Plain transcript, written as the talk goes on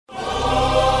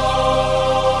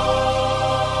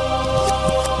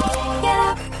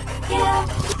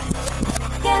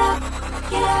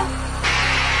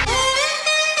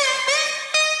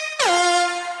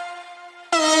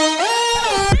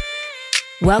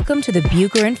Welcome to the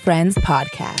Bucher and Friends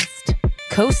podcast,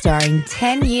 co-starring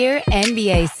 10-year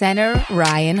NBA center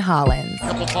Ryan Hollins.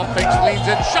 Couple pump fakes, leans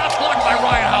in, shot blocked by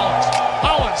Ryan Hollins.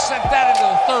 Hollins sent that into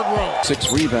the third row.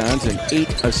 6 rebounds and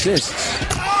 8 assists.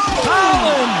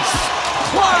 Hollins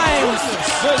climbs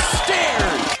the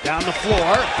stairs. Down the floor.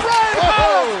 Ryan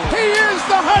Hollins! He is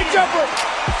the high jumper!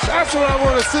 That's what I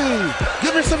want to see.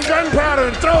 Give me some gunpowder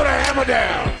and throw the hammer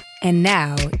down. And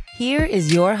now, here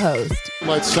is your host,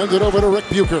 Might send it over to Ric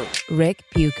Bucher. Ric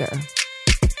Bucher.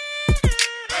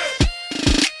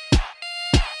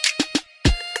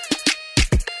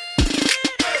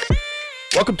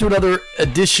 Welcome to another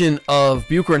edition of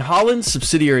Bucher and Hollins,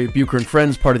 subsidiary of Bucher and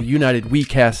Friends, part of the United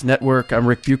WeCast Network. I'm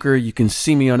Ric Bucher. You can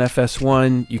see me on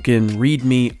FS1. You can read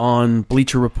me on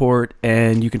Bleacher Report,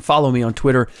 and you can follow me on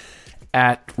Twitter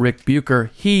at Ric Bucher.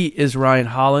 He is Ryan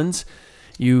Hollins.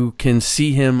 You can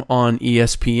see him on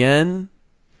ESPN,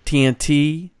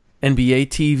 TNT, NBA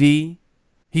TV.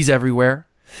 He's everywhere.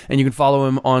 And you can follow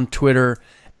him on Twitter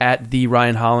at the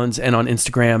Ryan Hollins and on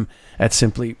Instagram at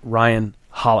simply Ryan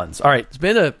Hollins. All right, it's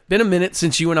been a minute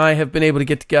since you and I have been able to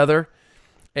get together,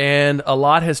 and a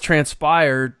lot has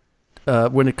transpired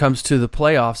when it comes to the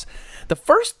playoffs. The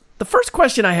first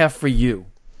question I have for you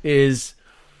is,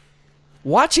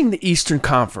 watching the Eastern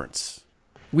Conference,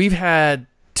 we've had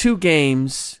 2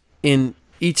 games in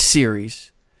each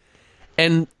series,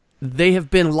 and they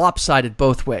have been lopsided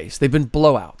both ways. They've been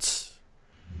blowouts.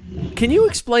 Can you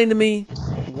explain to me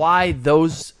why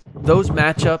those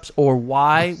matchups, or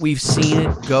why we've seen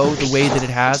it go the way that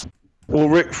it has? Well,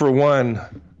 Rick, for one,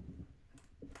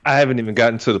 I haven't even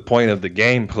gotten to the point of the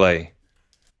gameplay,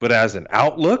 but as an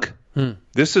outlook,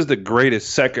 this is the greatest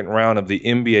second round of the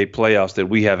NBA playoffs that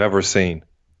we have ever seen.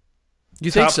 You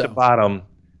think Top so? to bottom,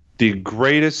 the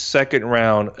greatest second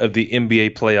round of the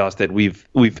NBA playoffs that we've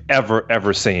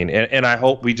ever seen. And I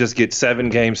hope we just get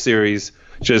 7-game series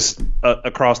just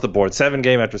across the board. 7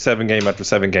 game after 7 game after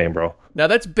 7 game, bro. Now,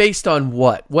 that's based on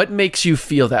what? What makes you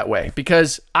feel that way?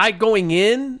 Because going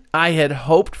in, I had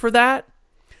hoped for that.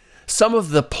 Some of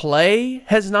the play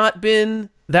has not been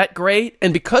that great.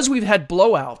 And because we've had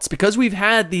blowouts, because we've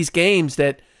had these games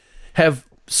that have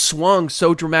swung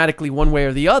so dramatically one way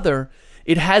or the other,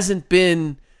 it hasn't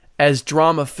been as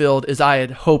drama-filled as I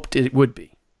had hoped it would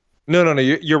be. No.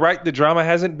 You're right. The drama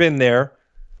hasn't been there.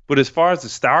 But as far as the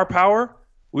star power,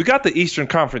 we got the Eastern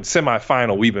Conference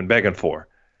semifinal we've been begging for.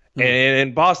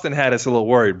 And Boston had us a little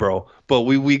worried, bro. But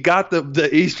we got the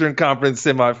Eastern Conference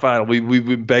semifinal we've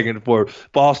been begging for.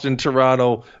 Boston,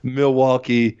 Toronto,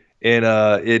 Milwaukee, and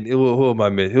who am I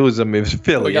missing? Who was I missing?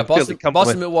 Philly. We got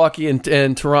Boston, Milwaukee,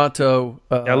 and Toronto.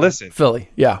 Now listen. Philly,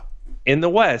 yeah. In the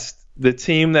West, the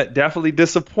team that definitely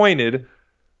disappointed,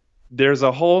 there's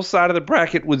a whole side of the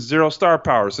bracket with 0 star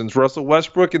power, since Russell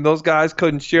Westbrook and those guys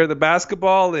couldn't share the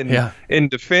basketball and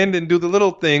defend and do the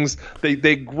little things.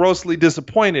 They grossly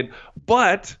disappointed.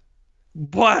 But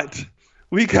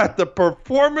we got the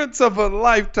performance of a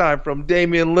lifetime from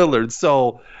Damian Lillard.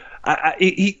 So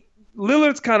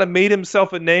Lillard's kind of made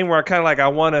himself a name where I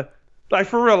want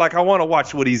to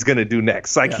watch what he's going to do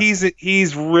next.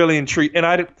 He's really intrigued. And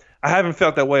I haven't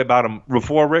felt that way about him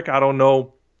before, Rick. I don't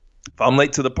know if I'm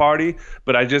late to the party,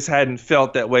 but I just hadn't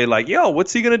felt that way. Like, yo,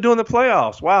 what's he going to do in the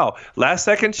playoffs? Wow. Last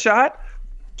second shot,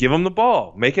 give him the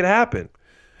ball. Make it happen.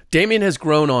 Damian has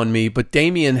grown on me, but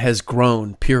Damian has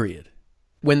grown, period.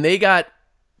 When they got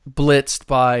blitzed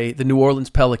by the New Orleans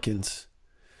Pelicans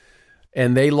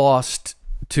and they lost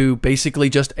to basically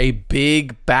just a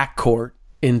big backcourt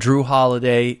in Drew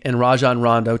Holiday and Rajon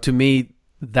Rondo, to me,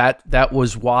 that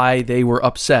was why they were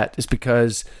upset, is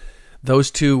because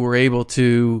those two were able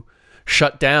to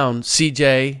shut down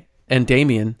CJ and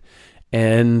Damian,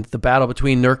 and the battle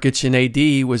between Nurkic and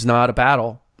AD was not a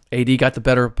battle. AD got the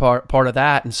better part of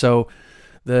that, and so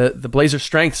the Blazers'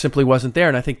 strength simply wasn't there,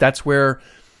 and I think that's where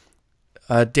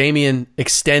Damian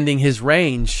extending his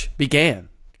range began.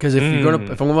 Because if I'm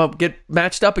going to get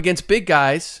matched up against big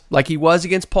guys like he was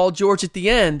against Paul George at the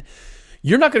end,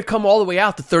 you're not going to come all the way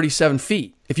out to 37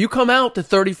 feet. If you come out to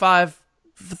 35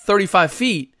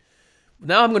 feet,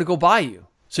 now I'm going to go by you.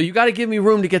 So you got to give me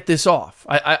room to get this off.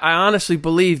 I honestly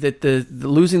believe that the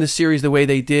losing the series the way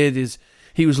they did is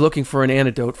he was looking for an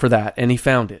antidote for that, and he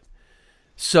found it.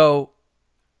 So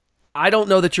I don't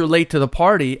know that you're late to the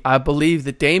party. I believe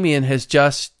that Damian has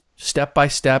just step by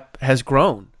step has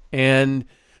grown, and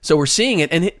so we're seeing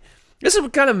it. And this is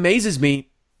what kind of amazes me.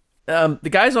 The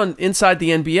guys on Inside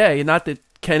the NBA, and not that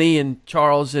Kenny and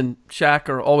Charles and Shaq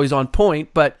are always on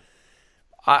point, but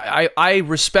I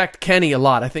respect Kenny a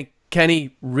lot. I think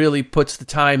Kenny really puts the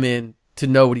time in to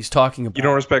know what he's talking about. You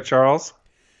don't respect Charles?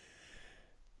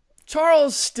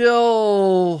 Charles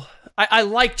still... I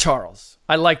like Charles.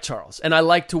 I like Charles. And I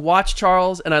like to watch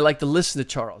Charles, and I like to listen to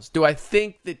Charles. Do I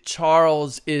think that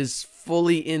Charles is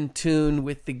fully in tune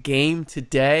with the game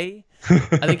today?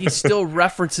 I think he still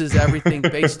references everything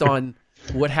based on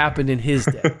what happened in his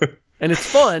day. And it's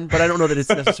fun, but I don't know that it's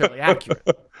necessarily accurate.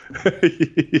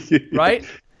 Right?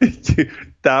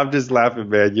 I'm just laughing,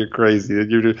 man. You're crazy.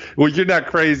 You're not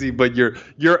crazy, but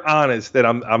you're honest, and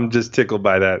I'm just tickled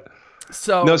by that.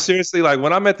 So no, seriously, like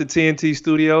when I'm at the TNT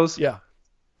studios, yeah,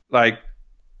 like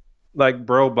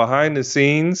bro, behind the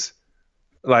scenes,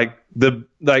 like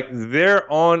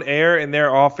their on air and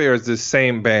their off air is the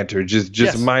same banter, just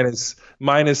yes.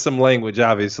 minus some language,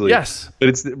 obviously. Yes, but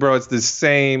it's the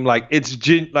same. Like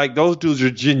like those dudes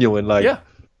are genuine. Like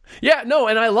yeah, no,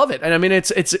 and I love it, and I mean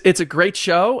it's a great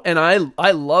show, and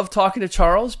I love talking to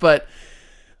Charles, but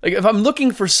like if I'm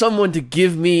looking for someone to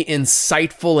give me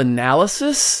insightful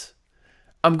analysis,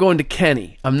 I'm going to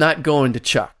Kenny. I'm not going to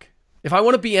Chuck. If I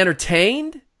want to be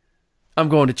entertained, I'm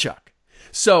going to Chuck.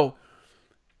 So,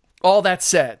 all that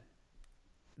said,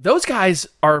 those guys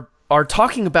are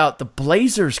talking about the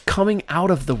Blazers coming out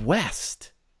of the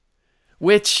West,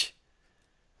 which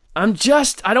I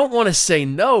don't want to say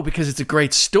no because it's a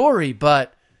great story,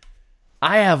 but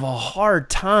I have a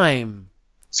hard time.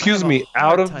 Excuse me,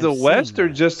 out of the West or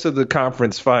just to the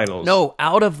conference finals? No,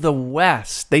 out of the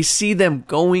West. They see them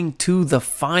going to the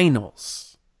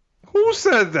finals. Who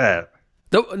said that?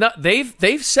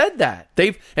 They've said that.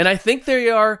 And I think they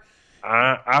are.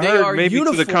 I heard maybe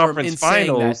to the conference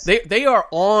finals. They are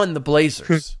on the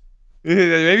Blazers.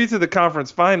 Maybe to the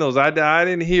conference finals. I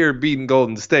didn't hear beating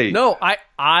Golden State. No,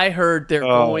 I heard they're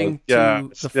going to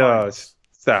the finals.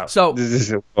 Stop. So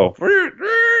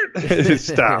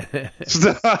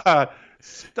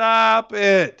Stop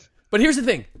it. But here's the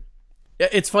thing.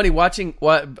 It's funny watching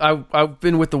what I've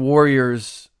been with the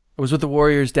Warriors. I was with the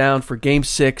Warriors down for Game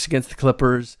 6 against the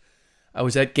Clippers. I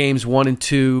was at Games 1 and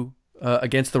 2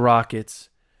 against the Rockets.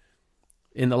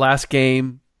 In the last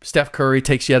game, Steph Curry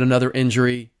takes yet another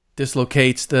injury,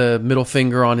 dislocates the middle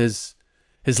finger on his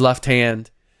left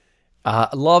hand. I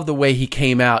love the way he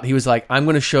came out. He was like, I'm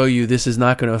going to show you this is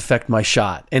not going to affect my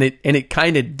shot. And it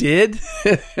kind of did.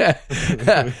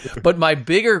 But my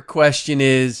bigger question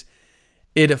is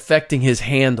it affecting his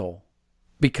handle,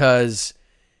 because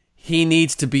he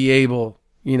needs to be able,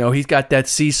 he's got that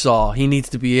seesaw. He needs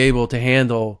to be able to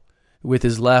handle with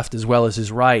his left as well as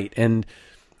his right.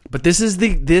 But this is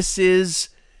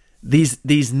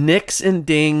these nicks and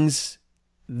dings.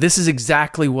 This is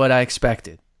exactly what I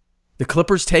expected. The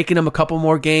Clippers taking them a couple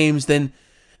more games than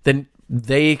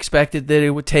they expected that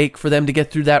it would take for them to get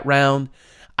through that round.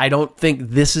 I don't think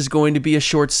this is going to be a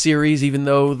short series, even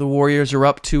though the Warriors are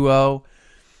up 2-0.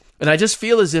 And I just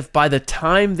feel as if by the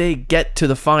time they get to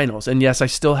the finals, and yes, I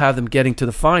still have them getting to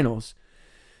the finals,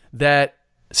 that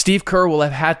Steve Kerr will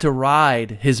have had to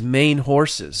ride his main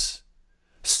horses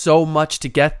so much to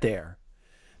get there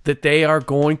that they are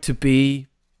going to be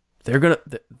they're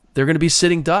going to be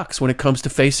sitting ducks when it comes to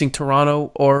facing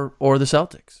Toronto or the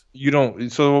Celtics. You don't.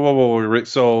 So, Rick.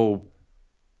 So,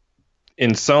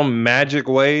 in some magic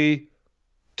way,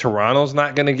 Toronto's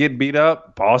not going to get beat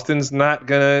up. Boston's not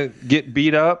going to get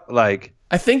beat up. Like,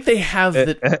 I think they have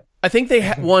the. I think they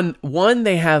one.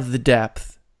 They have the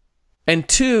depth, and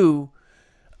two,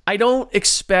 I don't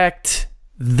expect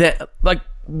that. Like,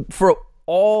 for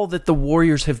all that the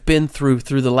Warriors have been through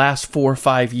the last 4 or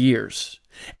 5 years,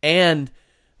 and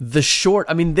the short,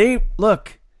 I mean,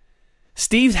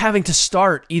 Steve's having to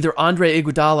start either Andre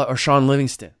Iguodala or Sean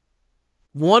Livingston.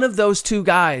 One of those two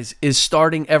guys is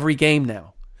starting every game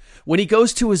now. When he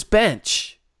goes to his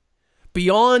bench,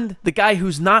 beyond the guy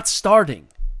who's not starting,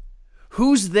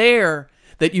 who's there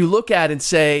that you look at and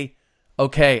say,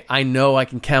 okay, I know I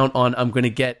can count on, I'm going to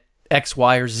get X,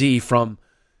 Y, or Z from,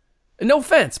 no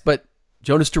offense, but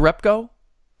Jonas Jerebko,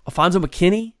 Alfonso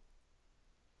McKinney,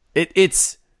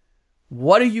 it's,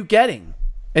 what are you getting?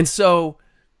 And so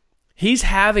he's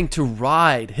having to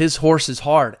ride his horses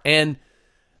hard. And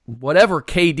whatever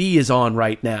KD is on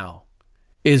right now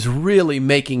is really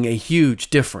making a huge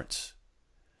difference.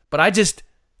 But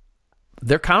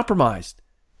they're compromised.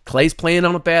 Clay's playing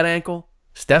on a bad ankle.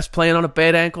 Steph's playing on a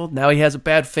bad ankle. Now he has a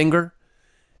bad finger.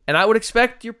 And I would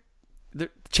expect the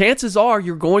chances are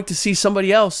you're going to see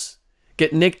somebody else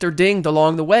get nicked or dinged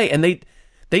along the way. And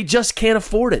they just can't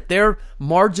afford it. Their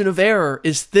margin of error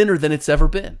is thinner than it's ever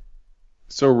been.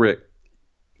 So, Rick,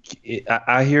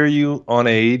 I hear you on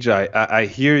age. I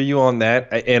hear you on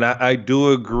that. And I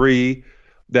do agree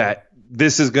that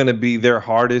this is going to be their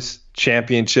hardest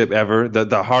championship ever,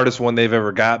 the hardest one they've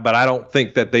ever got. But I don't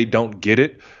think that they don't get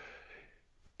it.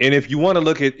 And if you want to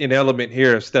look at an element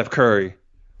here of Steph Curry,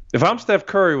 if I'm Steph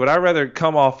Curry, would I rather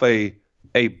come off a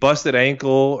busted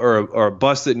ankle or a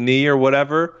busted knee or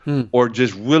whatever, or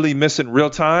just really missing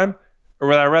real time, or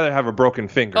would I rather have a broken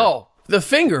finger? Oh, the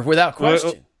finger, without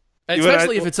question.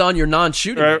 Especially if it's on your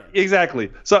non-shooting hand.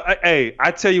 Exactly. So,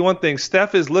 I tell you one thing.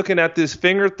 Steph is looking at this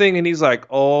finger thing, and he's like,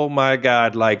 oh, my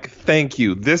God, like, thank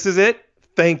you. This is it?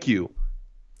 Thank you.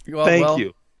 Thank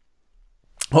you.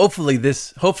 Hopefully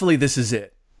this is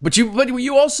it. But we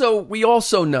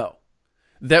also know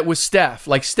that with Steph,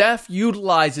 like Steph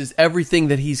utilizes everything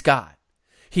that he's got.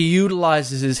 He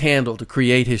utilizes his handle to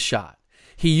create his shot.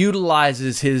 He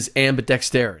utilizes his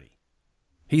ambidexterity.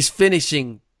 He's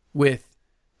finishing with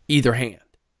either hand.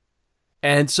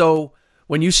 And so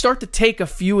when you start to take a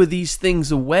few of these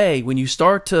things away, when you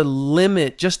start to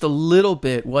limit just a little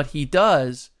bit what he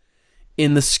does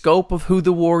in the scope of who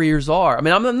the Warriors are. I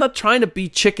mean, I'm not trying to be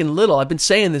Chicken Little. I've been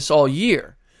saying this all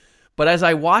year. But as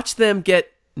I watch them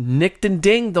get nicked and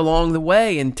dinged along the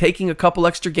way and taking a couple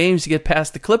extra games to get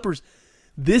past the Clippers,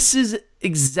 this is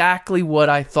exactly what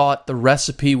I thought the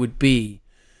recipe would be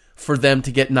for them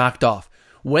to get knocked off.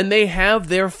 When they have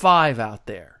their five out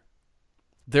there,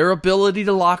 their ability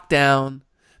to lock down,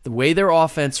 the way their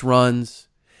offense runs,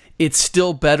 it's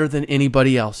still better than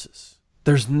anybody else's.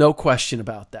 There's no question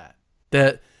about that.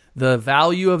 That the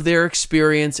value of their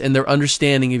experience and their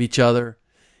understanding of each other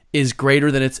is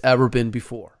greater than it's ever been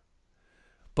before.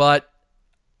 But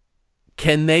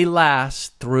can they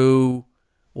last through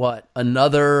what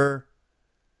do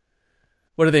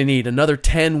they need? Another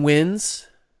 10 wins?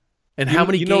 And how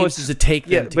many games does it take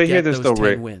them to get those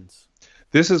 10 wins?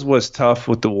 This is what's tough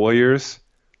with the Warriors.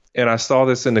 And I saw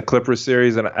this in the Clippers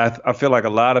series, and I feel like a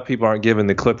lot of people aren't giving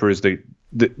the Clippers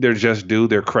their just due,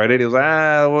 their credit. It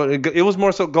was it was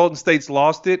more so Golden State's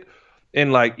lost it.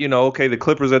 And the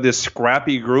Clippers are this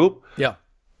scrappy group. Yeah.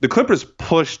 The Clippers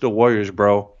pushed the Warriors,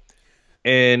 bro.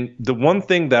 And the one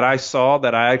thing that I saw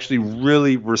that I actually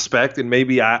really respect, and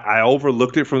maybe I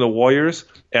overlooked it from the Warriors,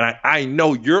 and I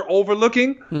know you're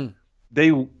overlooking,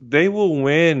 they will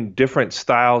win different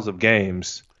styles of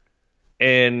games.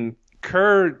 And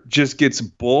Kerr just gets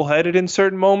bullheaded in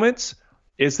certain moments.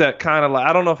 It's that kind of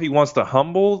I don't know if he wants to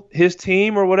humble his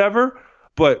team or whatever,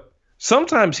 but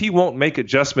sometimes he won't make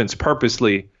adjustments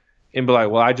purposely and be like,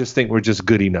 well, I just think we're just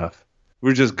good enough.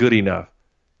 We're just good enough.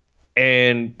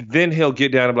 And then he'll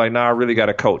get down and be like, nah, I really got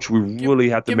to coach. We really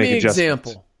have to make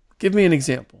adjustments. Give me an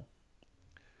example.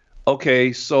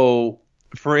 Okay, so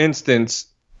for instance,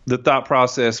 the thought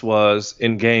process was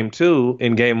in game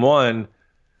 1,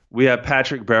 we have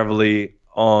Patrick Beverley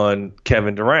on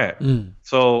Kevin Durant.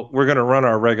 So we're going to run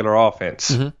our regular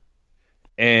offense.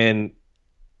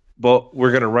 But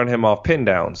we're going to run him off pin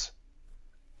downs.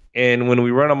 And when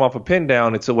we run him off a pin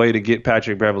down, it's a way to get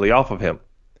Patrick Beverley off of him.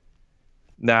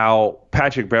 Now,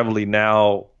 Patrick Beverley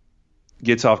now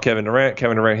gets off Kevin Durant.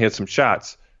 Kevin Durant hits some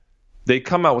shots. They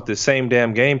come out with the same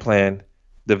damn game plan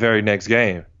the very next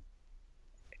game.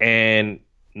 And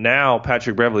now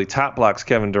Patrick Beverley top blocks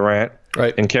Kevin Durant.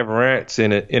 Right. And Kevin Durant's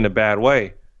in a bad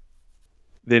way.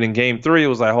 Then in game 3, it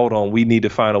was like, hold on, we need to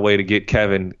find a way to get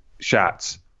Kevin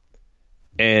shots.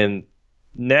 And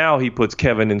now he puts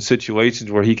Kevin in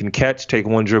situations where he can catch, take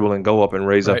one dribble, and go up and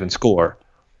raise up and score.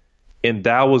 And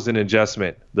that was an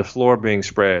adjustment. The floor being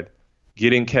spread,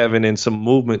 getting Kevin in some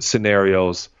movement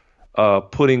scenarios,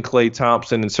 putting Klay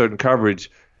Thompson in certain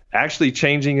coverage, actually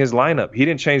changing his lineup. He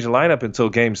didn't change the lineup until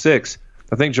game 6.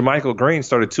 I think JaMychal Green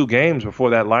started 2 games before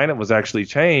that lineup was actually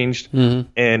changed,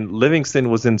 and Livingston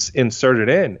was inserted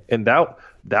in. And that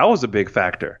was a big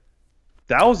factor.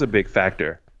 That was a big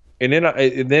factor. And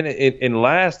then in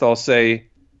last, I'll say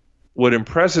what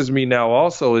impresses me now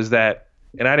also is that,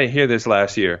 and I didn't hear this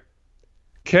last year,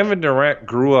 Kevin Durant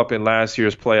grew up in last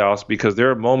year's playoffs because there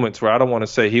are moments where I don't want to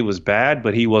say he was bad,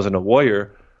 but he wasn't a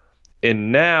Warrior.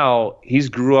 And now he's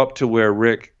grew up to where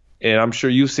Rick, and I'm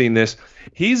sure you've seen this,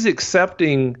 he's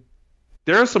accepting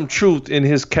there's some truth in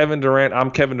his Kevin Durant, I'm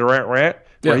Kevin Durant rant,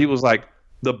 where he was like,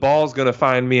 the ball's going to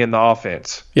find me in the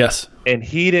offense. Yes. And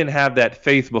he didn't have that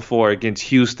faith before against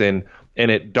Houston,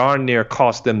 and it darn near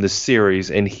cost them the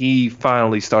series, and he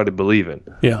finally started believing.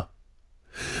 Yeah.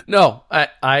 No,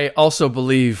 I also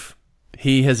believe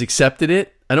he has accepted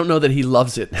it. I don't know that he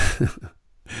loves it.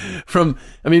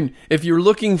 If you're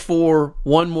looking for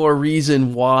one more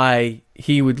reason why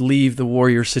he would leave the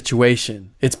Warrior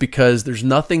situation, it's because there's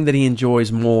nothing that he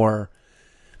enjoys more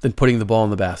than putting the ball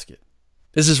in the basket.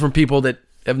 This is from people that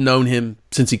have known him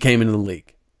since he came into the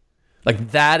league.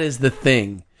 Like, that is the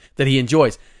thing that he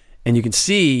enjoys. And you can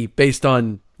see, based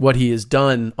on what he has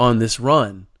done on this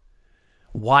run,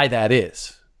 why that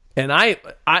is. And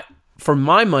for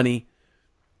my money,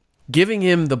 giving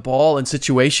him the ball in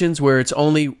situations where it's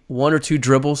only 1 or 2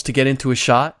 dribbles to get into a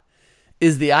shot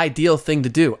is the ideal thing to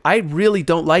do. I really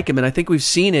don't like him, and I think we've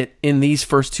seen it in these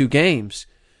first 2 games.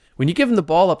 When you give him the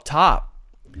ball up top,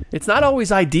 it's not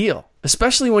always ideal,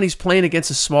 especially when he's playing against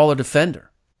a smaller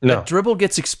defender. No. That dribble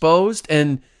gets exposed,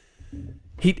 and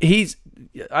he's.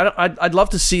 I'd love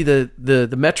to see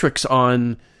the metrics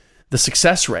on the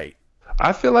success rate.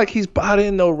 I feel like he's bought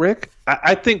in though, Rick.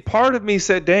 I think part of me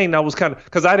said, "Dang, that was kind of,"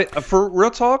 because I didn't. For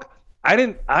real talk, I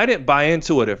didn't buy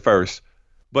into it at first,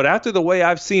 but after the way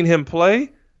I've seen him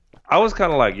play, I was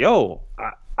kind of like, "Yo,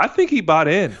 I think he bought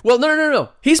in." Well, no.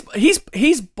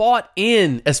 He's bought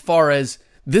in as far as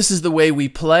this is the way we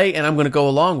play, and I'm going to go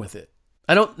along with it.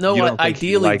 I don't know.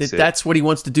 Ideally, that's what he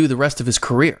wants to do the rest of his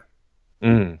career.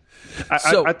 Mm.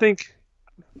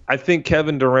 I think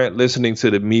Kevin Durant listening to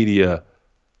the media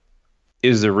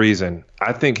is the reason.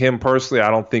 I think him personally, I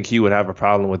don't think he would have a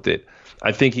problem with it.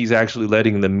 I think he's actually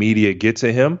letting the media get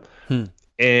to him.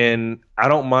 And I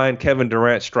don't mind Kevin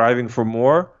Durant striving for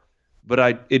more,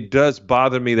 but it does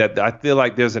bother me that I feel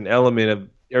like there's an element of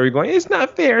everyone going, it's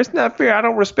not fair. I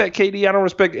don't respect KD. I don't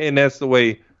respect, and that's the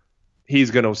way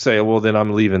he's going to say, well, then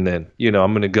I'm leaving then.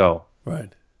 I'm going to go.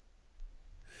 Right.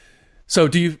 So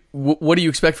what do you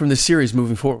expect from this series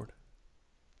moving forward?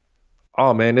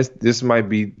 Oh man, this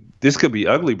could be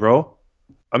ugly, bro.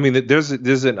 I mean, there's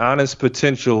an honest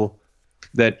potential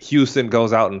that Houston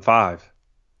goes out in 5.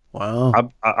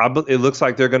 Wow. It looks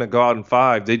like they're going to go out in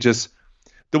 5. The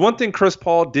one thing Chris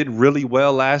Paul did really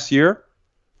well last year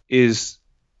is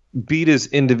beat his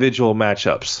individual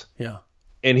matchups. Yeah.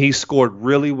 And he scored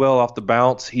really well off the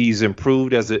bounce. He's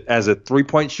improved as a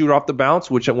 3-point shooter off the bounce,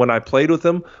 which when I played with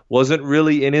him wasn't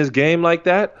really in his game like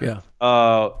that.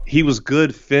 Yeah. He was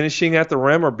good finishing at the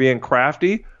rim or being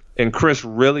crafty, and Chris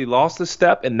really lost a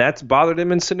step, and that's bothered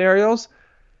him in scenarios.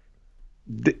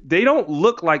 They don't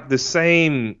look like the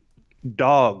same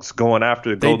dogs going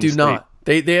after Golden State. They do not.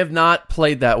 They have not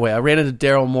played that way. I ran into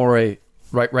Daryl Morey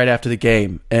right after the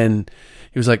game, and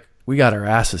he was like, "We got our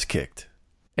asses kicked."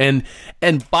 And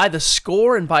by the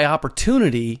score and by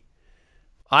opportunity,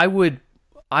 I would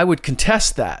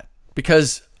contest that,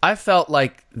 because I felt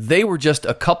like they were just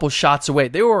a couple shots away.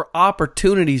 There were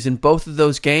opportunities in both of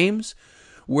those games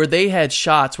where they had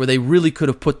shots where they really could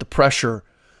have put the pressure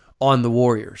on the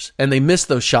Warriors, and they missed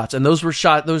those shots. And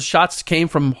those shots came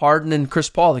from Harden and Chris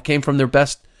Paul. They came from their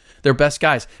best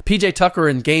guys. PJ Tucker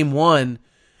in game 1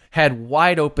 had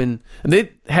wide open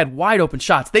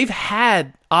shots. They've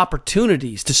had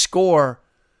opportunities to score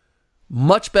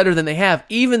much better than they have,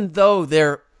 even though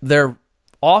their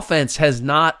offense has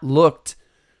not looked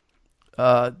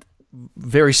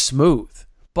very smooth.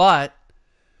 But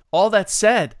all that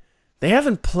said, they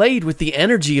haven't played with the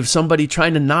energy of somebody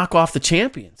trying to knock off the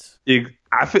champions.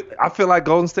 I feel like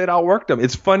Golden State outworked them.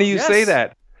 It's funny you say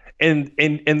that, and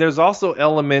there's also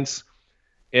elements.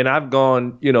 And I've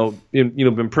gone,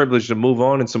 been privileged to move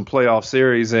on in some playoff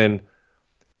series, and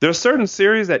there's certain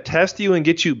series that test you and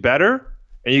get you better,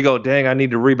 and you go, dang, I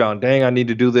need to rebound. Dang, I need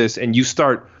to do this. And you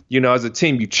start, as a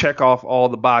team, you check off all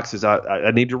the boxes.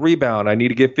 I need to rebound. I need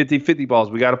to get 50-50 balls.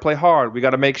 We got to play hard. We got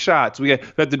to make shots. We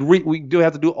have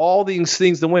to do all these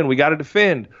things to win. We got to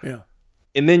defend. Yeah.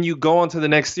 And then you go on to the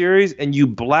next series and you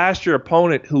blast your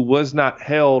opponent who was not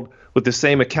held with the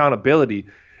same accountability.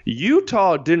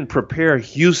 Utah didn't prepare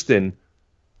Houston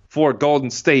for Golden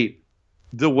State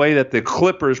the way that the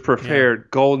Clippers prepared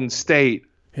Golden State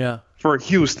for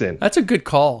Houston. That's a good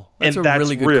call. That's a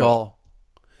really good call.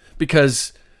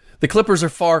 Because the Clippers are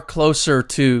far closer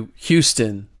to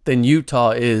Houston than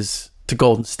Utah is to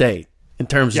Golden State in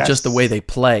terms of just the way they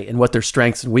play and what their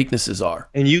strengths and weaknesses are.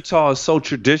 And Utah is so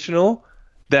traditional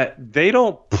that they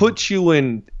don't put you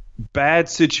in bad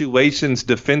situations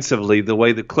defensively the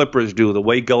way the Clippers do, the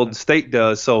way Golden State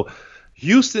does. So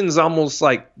Houston's almost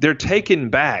like they're taken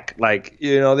back. Like,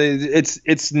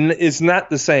 it's not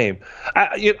the same.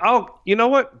 You know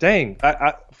what? Dang.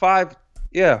 5.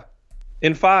 Yeah.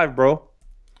 In 5, bro.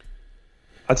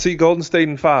 I'd see Golden State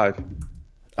in 5.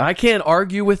 I can't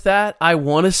argue with that. I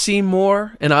want to see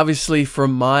more. And obviously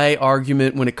from my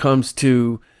argument when it comes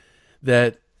to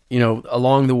that,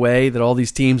 along the way that all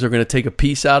these teams are going to take a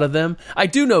piece out of them. I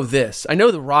do know this. I know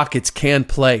the Rockets can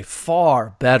play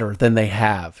far better than they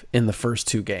have in the first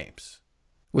 2 games,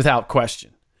 without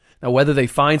question. Now, whether they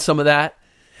find some of that,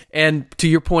 and to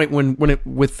your point,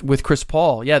 with Chris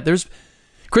Paul,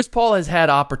 Chris Paul has had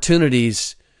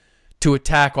opportunities to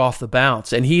attack off the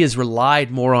bounce, and he has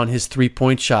relied more on his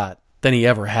 3-point shot than he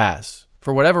ever has.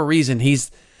 For whatever reason,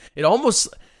 it almost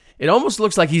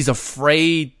looks like he's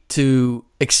afraid to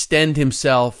extend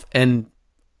himself and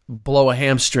blow a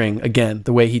hamstring again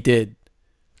the way he did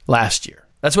last year.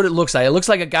 That's what it looks like. It looks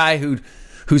like a guy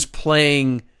who's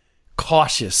playing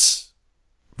cautious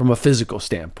from a physical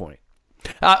standpoint.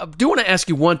 I do want to ask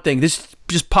you one thing. This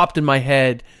just popped in my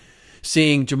head,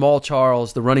 seeing Jamal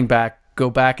Charles, the running back, go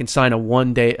back and sign a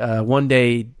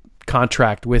one-day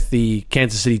contract with the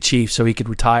Kansas City Chiefs so he could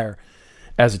retire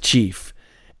as a Chief.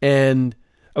 And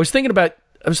I was thinking about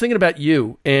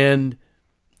you, and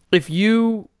if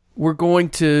you were going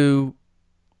to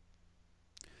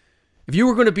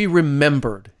be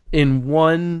remembered in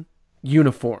one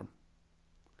uniform,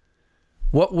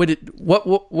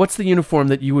 what's the uniform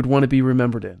that you would want to be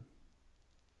remembered in?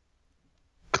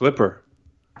 Clipper.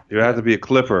 You have to be a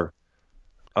Clipper.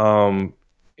 And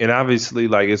obviously,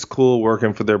 like, it's cool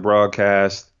working for their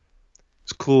broadcast.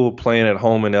 It's cool playing at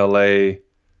home in LA.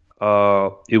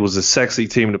 It was a sexy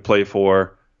team to play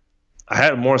for. I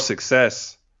had more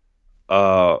success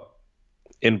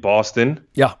in Boston.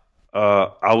 Yeah.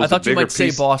 I thought you might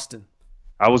say Boston.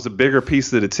 I was a bigger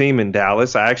piece of the team in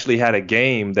Dallas. I actually had a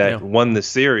game that won the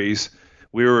series.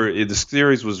 The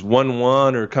series was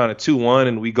 1-1 or kind of 2-1,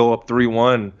 and we go up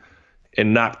 3-1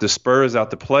 and knock the Spurs out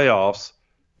the playoffs.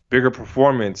 Bigger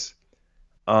performance.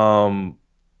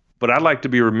 But I'd like to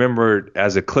be remembered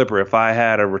as a Clipper if I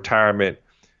had a retirement,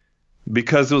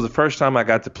 because it was the first time I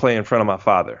got to play in front of my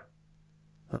father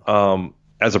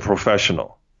as a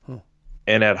professional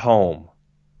and at home.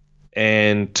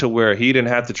 And to where he didn't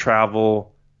have to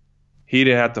travel, he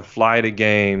didn't have to fly to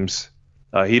games,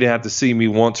 he didn't have to see me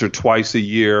once or twice a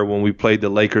year when we played the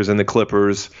Lakers and the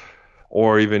Clippers,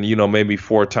 or even, maybe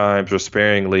 4 times or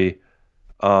sparingly.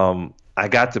 I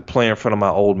got to play in front of my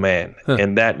old man,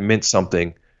 and that meant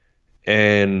something.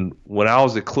 And when I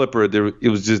was a Clipper, there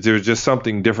was just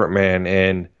something different, man.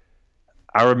 And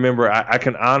I remember, I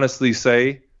can honestly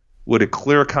say with a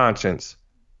clear conscience,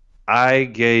 I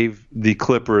gave the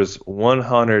Clippers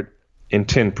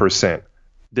 110%.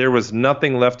 There was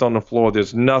nothing left on the floor.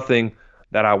 There's nothing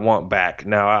that I want back.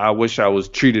 Now, I wish I was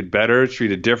treated better,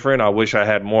 treated different. I wish I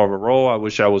had more of a role. I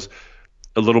wish I was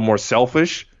a little more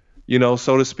selfish,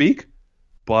 so to speak.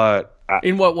 But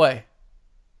in what way?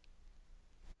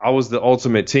 I was the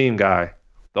ultimate team guy.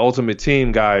 The ultimate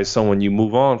team guy is someone you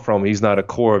move on from. He's not a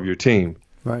core of your team.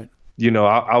 Right.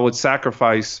 I would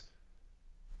sacrifice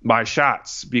my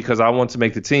shots because I want to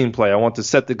make the team play. I want to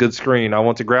set the good screen. I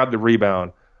want to grab the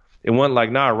rebound. It wasn't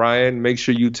like, nah, Ryan, make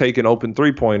sure you take an open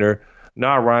three-pointer.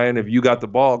 Nah, Ryan, if you got the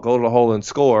ball, go to the hole and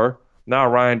score. Nah,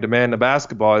 Ryan, demand the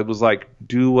basketball. It was like,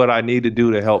 do what I need to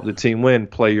do to help the team win,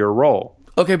 play your role.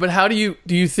 Okay, but how do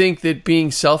you think that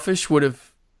being selfish would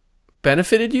have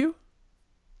benefited you?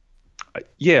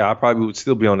 Yeah, I probably would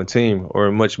still be on the team or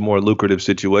a much more lucrative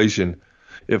situation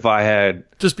if I had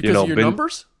just because of your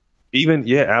numbers?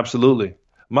 Yeah, absolutely.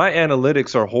 My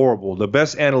analytics are horrible. The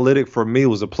best analytic for me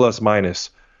was a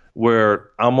plus-minus, where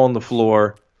I'm on the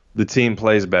floor, the team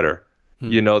plays better.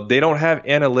 They don't have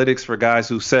analytics for guys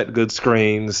who set good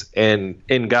screens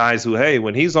and guys who, hey,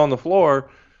 when he's on the floor,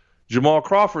 Jamal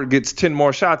Crawford gets 10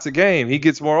 more shots a game. He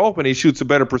gets more open. He shoots a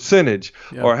better percentage.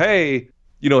 Yeah. Or, hey,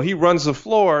 he runs the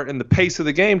floor and the pace of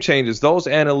the game changes. Those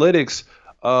analytics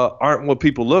aren't what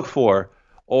people look for.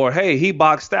 Or, hey, he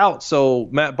boxed out, so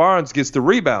Matt Barnes gets the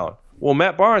rebound. Well,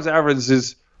 Matt Barnes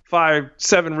averages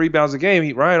 5-7 rebounds a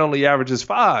game. Ryan only averages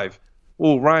 5.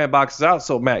 Well, Ryan boxes out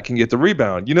so Matt can get the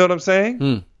rebound. You know what I'm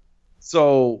saying?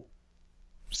 So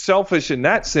selfish in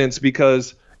that sense,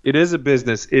 because it is a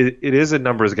business. It is a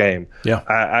numbers game. Yeah.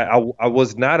 I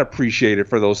was not appreciated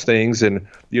for those things. And,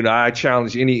 I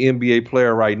challenge any NBA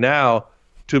player right now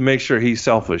to make sure he's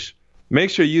selfish. Make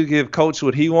sure you give coach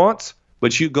what he wants,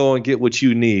 but you go and get what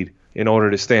you need in order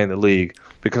to stay in the league.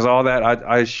 Because all that,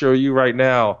 I assure you right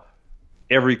now,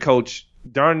 every coach,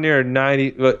 darn near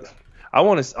 90, I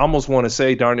almost want to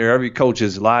say darn near every coach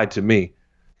has lied to me,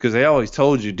 because they always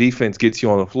told you defense gets you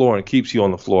on the floor and keeps you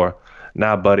on the floor.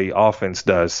 Nah, buddy, offense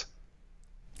does.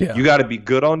 Yeah. You got to be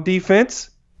good on defense,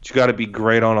 but you got to be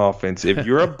great on offense. If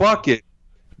you're a bucket,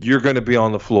 you're going to be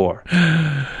on the floor.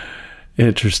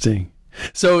 Interesting.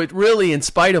 So it really, in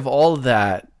spite of all of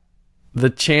that, the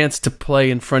chance to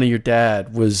play in front of your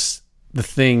dad was the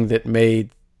thing that made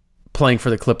playing for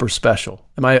the Clippers special.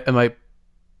 Am I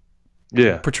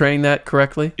portraying that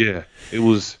correctly? Yeah. It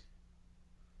was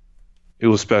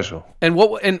special.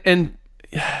 And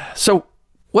so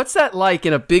what's that like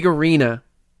in a big arena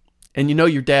and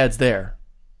your dad's there?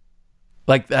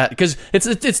 Like that, because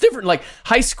it's different. Like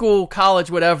high school,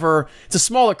 college, whatever. It's a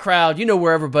smaller crowd. You know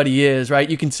where everybody is, right?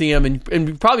 You can see them, and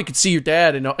you probably could see your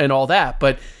dad and all that.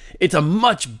 But it's a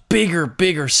much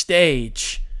bigger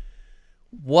stage.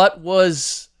 What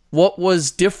was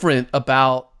different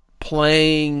about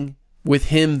playing with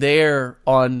him there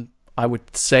on, I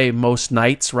would say, most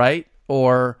nights, right?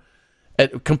 Or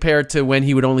compared to when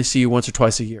he would only see you once or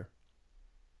twice a year?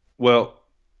 Well,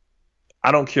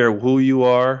 I don't care who you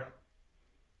are.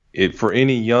 For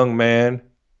any young man,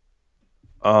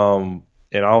 and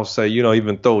I'll say,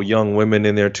 even throw young women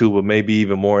in there too, but maybe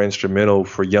even more instrumental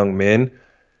for young men.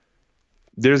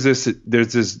 There's this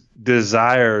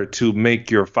desire to make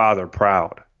your father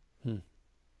proud.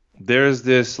 There's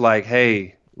this like,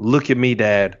 hey, look at me,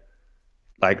 Dad.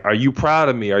 Like, are you proud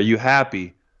of me? Are you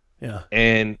happy? Yeah.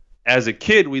 And as a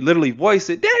kid, we literally voice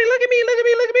it, Daddy, look at me, look at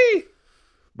me, look at me.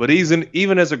 But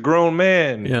even as a grown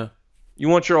man, yeah, you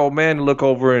want your old man to look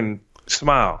over and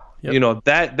smile. Yep.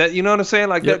 That you know what I'm saying?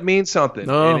 Like, that means something.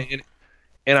 No.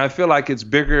 And I feel like it's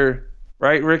bigger,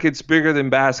 right, Rick? It's bigger than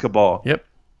basketball. Yep.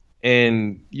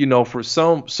 And, for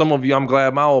some of you, I'm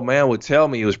glad my old man would tell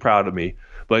me he was proud of me.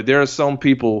 But there are some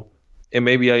people, and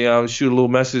maybe I'll shoot a little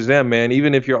message to them, man.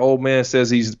 Even if your old man says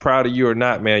he's proud of you or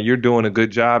not, man, you're doing a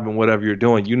good job in whatever you're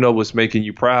doing. You know what's making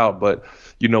you proud. But,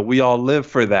 we all live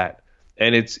for that.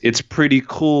 And it's pretty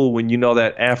cool when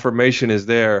that affirmation is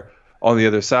there on the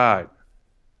other side.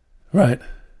 Right.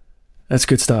 That's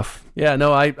good stuff. Yeah,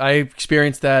 no, I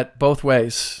experienced that both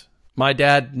ways. My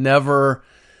dad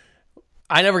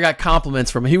I never got compliments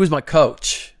from him. He was my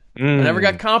coach. I never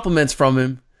got compliments from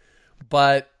him,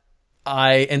 but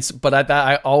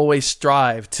I always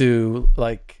strive to,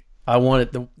 like,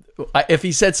 if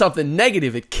he said something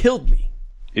negative, it killed me.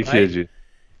 It killed you.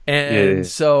 And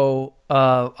so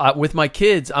with my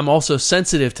kids, I'm also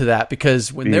sensitive to that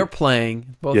because when they're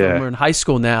playing, both of them are in high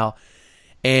school now,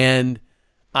 and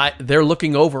they're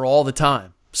looking over all the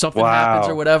time. Something happens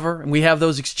or whatever, and we have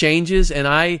those exchanges.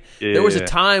 And there was a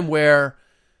time where,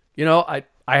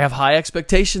 I have high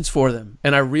expectations for them,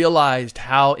 and I realized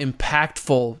how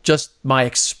impactful just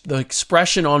the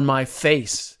expression on my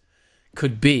face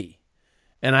could be,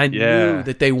 and I knew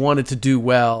that they wanted to do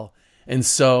well, and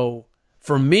so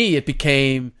for me it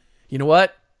became, you know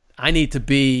what, I need to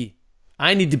be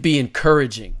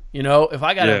encouraging. If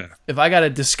I got a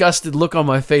disgusted look on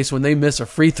my face when they miss a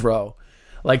free throw,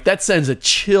 like, that sends a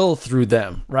chill through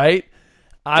them, right?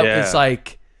 It's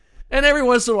like, and every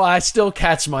once in a while I still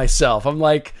catch myself. I'm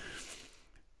like,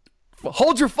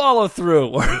 hold your follow through,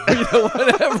 or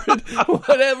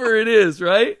whatever it is,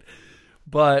 right?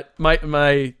 But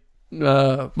my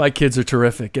kids are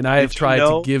terrific, and I have tried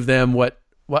to give them what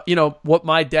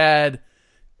my dad,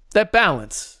 that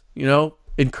balance,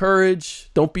 encourage,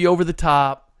 don't be over the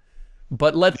top,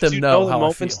 but let them know how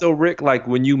I feel. Though, Rick, like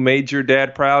when you made your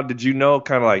dad proud, did you know,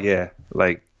 kind of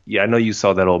like, I know you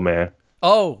saw that old man.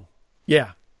 Oh,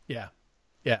 yeah.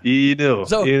 You knew.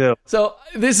 So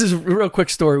this is a real quick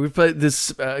story. We played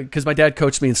this because my dad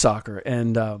coached me in soccer,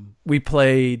 and we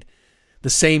played the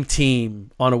same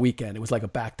team on a weekend. It was like a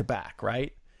back-to-back,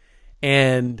 right?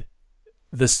 And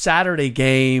the Saturday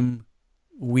game,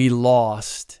 we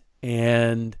lost,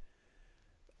 and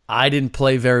I didn't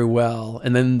play very well.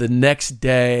 And then the next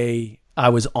day, I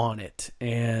was on it.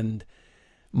 And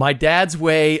my dad's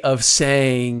way of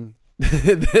saying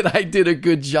that I did a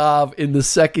good job in the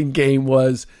second game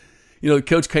was, the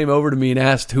coach came over to me and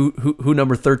asked who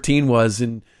number 13 was,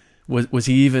 and was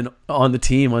he even on the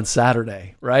team on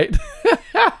Saturday, right?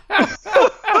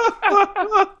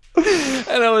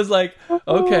 And I was like,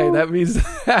 okay, that means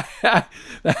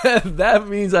that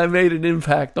means I made an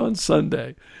impact on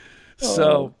Sunday.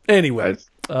 So anyway,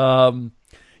 I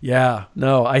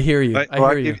hear you.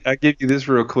 I give you this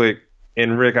real quick,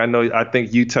 and Rick, I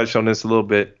think you touched on this a little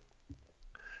bit.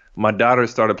 My daughter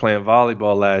started playing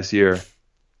volleyball last year,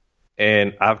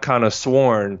 and I've kind of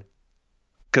sworn,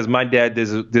 because my dad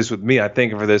did this with me, I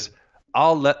think for this,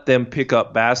 I'll let them pick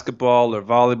up basketball or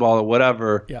volleyball or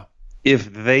whatever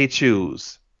if they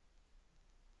choose.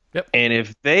 Yep. And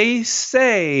if they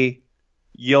say,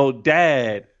 yo,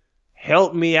 Dad,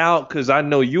 help me out because I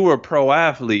know you were a pro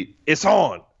athlete, it's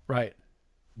on. Right.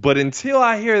 But until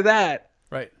I hear that,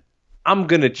 right, I'm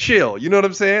going to chill. You know what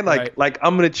I'm saying? Like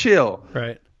I'm going to chill.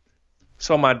 Right.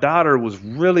 So my daughter was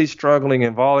really struggling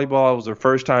in volleyball. It was her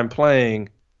first time playing,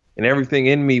 and everything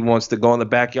in me wants to go in the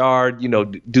backyard,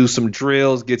 do some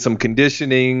drills, get some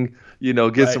conditioning,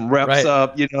 get some reps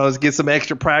up, get some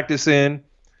extra practice in.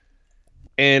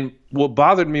 And what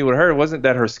bothered me with her wasn't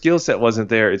that her skill set wasn't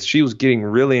there. It's she was getting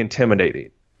really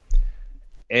intimidated.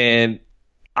 And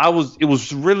it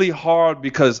was really hard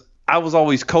because I was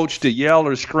always coached to yell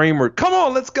or scream or come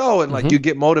on, let's go. And you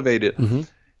get motivated. Mm-hmm.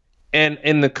 And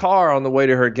in the car on the way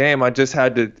to her game, I just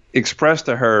had to express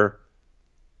to her,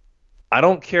 I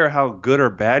don't care how good or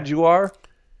bad you are,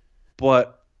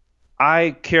 but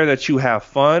I care that you have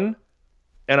fun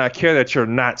and I care that you're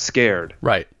not scared.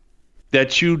 Right.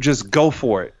 That you just go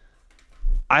for it.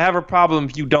 I have a problem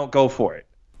if you don't go for it.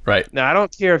 Right. Now, I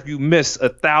don't care if you miss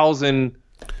 1,000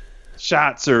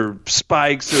 shots or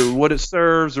spikes or what it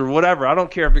serves or whatever. I don't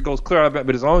care if it goes clear out,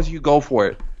 but as long as you go for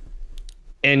it.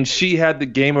 And she had the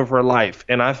game of her life.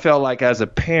 And I felt like as a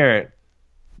parent,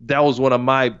 that was one of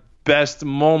my best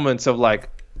moments of like,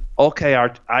 okay,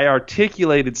 I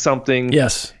articulated something.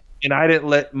 Yes. And I didn't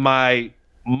let my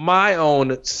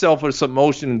own selfish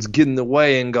emotions get in the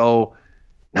way and go,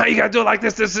 no, you got to do it like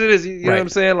this. This is, you know what I'm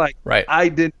saying? Like, I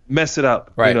didn't mess it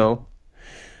up, you know?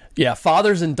 Yeah,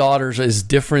 fathers and daughters is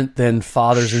different than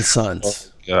fathers and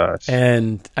sons. Oh, gosh.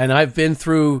 And I've been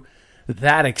through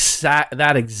that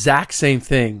exact same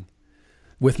thing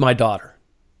with my daughter.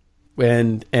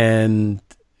 And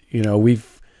you know,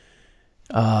 we've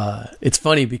it's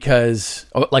funny because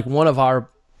like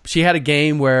she had a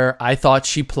game where I thought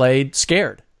she played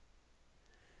scared.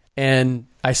 And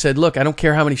I said, look, I don't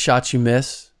care how many shots you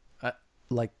miss.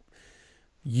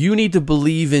 You need to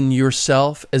believe in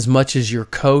yourself as much as your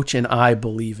coach and I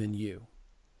believe in you.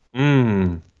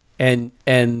 And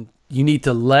you need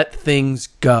to let things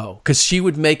go. Because she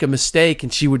would make a mistake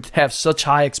and she would have such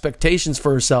high expectations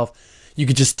for herself. You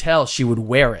could just tell she would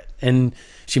wear it. And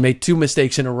she made 2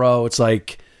 mistakes in a row. It's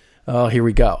like, oh, here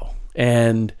we go.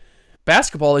 And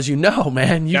basketball, as you know,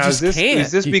 man, you just can't.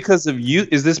 Is this because of you?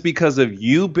 Is this because of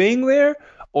you being there?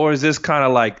 Or is this kind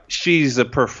of like she's a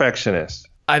perfectionist?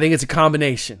 I think it's a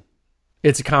combination.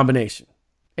 It's a combination.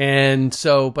 And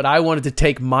so, but I wanted to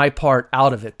take my part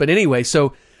out of it. But anyway,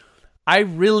 so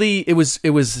it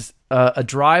was a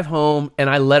drive home and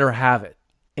I let her have it.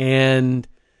 And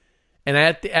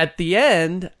at the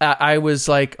end, I was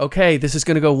like, okay, this is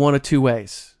going to go one of 2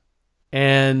 ways.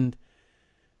 And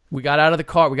we got out of the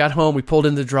car. We got home. We pulled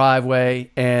in the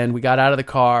driveway and we got out of the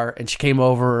car and she came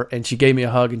over and she gave me a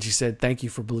hug and she said, thank you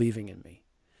for believing in me.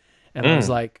 And I was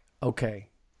like, okay.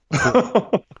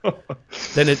 Cool.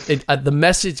 Then the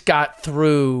message got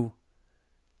through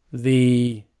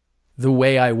the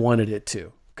way I wanted it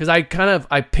to. Because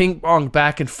I ping-ponged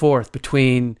back and forth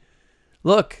between,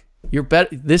 look, you're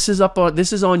better. This is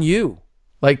on you.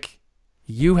 Like,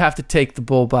 you have to take the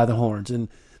bull by the horns. And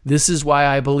this is why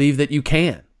I believe that you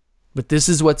can. But this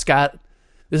is what's got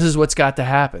to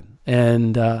happen.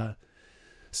 And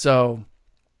so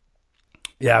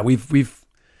yeah, we've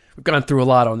gone through a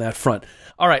lot on that front.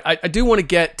 All right, I do want to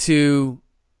get to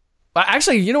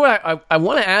actually, you know what I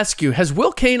want to ask you, has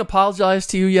Will Cain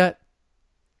apologized to you yet?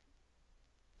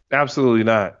 Absolutely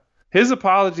not. His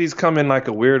apologies come in like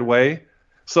a weird way.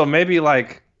 So maybe when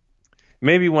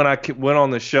I went on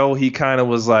the show, he kind of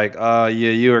was like, yeah,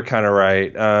 you were kind of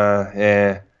right.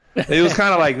 Yeah. It was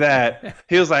kind of like that.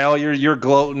 He was like, oh, you're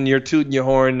gloating, you're tooting your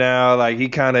horn now. Like he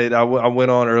kind of, I went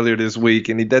on earlier this week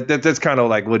and that's kind of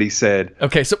like what he said.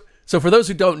 Okay. So for those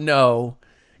who don't know,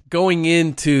 going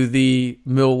into the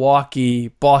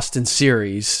Milwaukee-Boston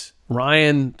series,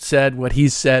 Ryan said what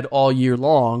he's said all year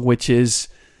long, which is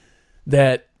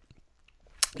that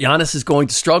Giannis is going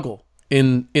to struggle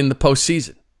in the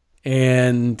postseason.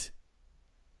 And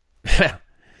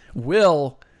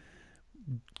Will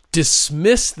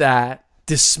dismissed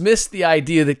the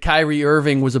idea that Kyrie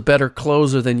Irving was a better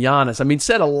closer than Giannis. I mean,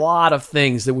 said a lot of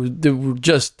things that were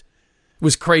just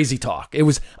was crazy talk. It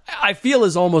was, I feel,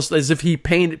 as almost as if he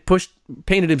painted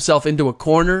himself into a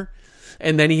corner,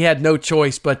 and then he had no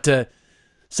choice but to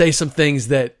say some things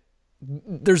that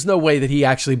there's no way that he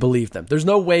actually believed them. There's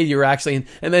no way you're actually,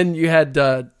 and then you had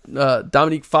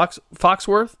Dominique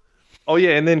Foxworth. Oh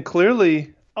yeah, and then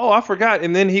clearly, I forgot.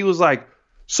 And then he was like,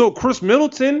 so Chris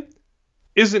Middleton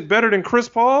isn't better than Chris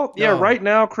Paul? Yeah, right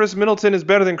now Chris Middleton is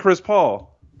better than Chris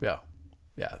Paul. Yeah.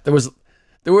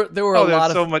 There were a lot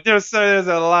of so much. There's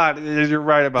a lot. You're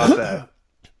right about that.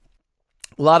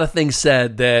 A lot of things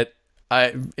said that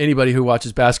anybody who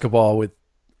watches basketball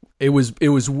it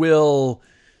was Will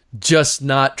just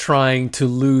not trying to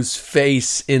lose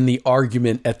face in the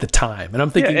argument at the time, and I'm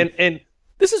thinking, and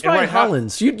this is Ryan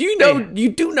Hollins. You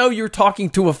do know you're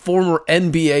talking to a former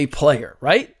NBA player,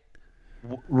 right?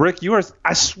 Rick,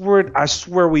 I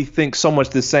swear we think so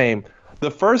much the same.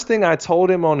 The first thing I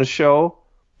told him on the show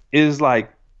is like,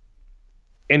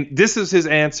 and this is his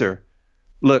answer.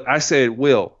 Look, I said,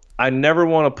 Will, I never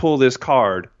want to pull this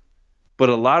card, but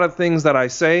a lot of things that I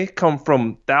say come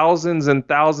from thousands and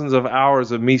thousands of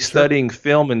hours of me studying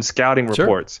film and scouting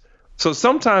reports. So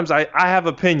sometimes I have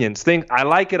opinions. I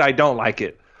like it, I don't like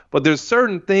it. But there's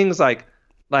certain things like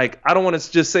I don't want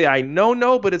to just say I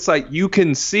know, but it's like you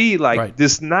can see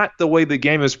this not the way the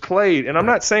game is played. And I'm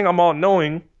not saying I'm all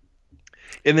knowing.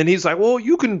 And then he's like, well,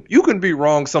 you can be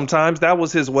wrong sometimes. That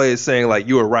was his way of saying, like,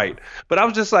 you were right. But I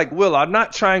was just like, Will, I'm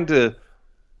not trying to,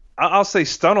 I'll say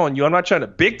stun on you. I'm not trying to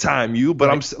big time you, but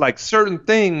I'm like, certain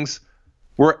things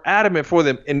we're adamant for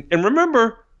them. And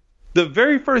remember, the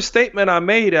very first statement I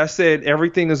made, I said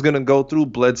everything is going to go through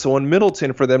Bledsoe and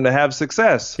Middleton for them to have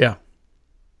success. Yeah.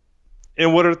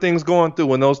 And what are things going through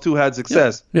when those two had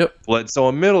success? Yep. Bledsoe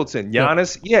and Middleton.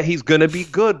 Giannis, yeah, he's going to be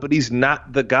good, but he's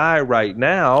not the guy right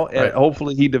now, and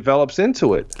hopefully he develops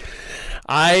into it.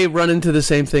 I run into the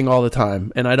same thing all the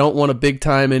time, and I don't want to big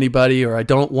time anybody, or I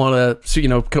don't want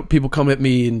to, people come at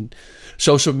me in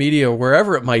social media or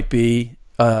wherever it might be,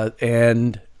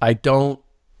 and I don't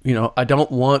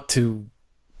want to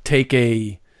take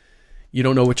a you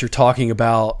don't know what you're talking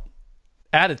about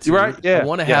attitude. Right? Yeah. I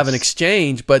want to have an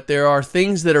exchange, but there are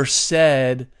things that are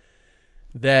said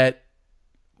that,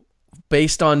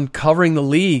 based on covering the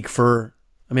league the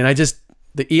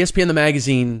ESPN the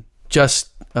magazine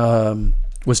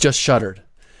was just shuttered,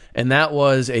 and that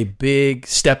was a big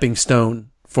stepping stone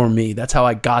for me. That's how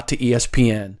I got to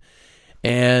ESPN,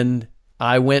 and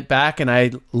I went back and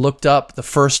I looked up the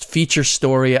first feature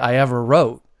story I ever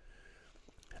wrote,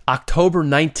 October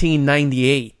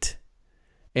 1998.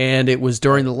 And it was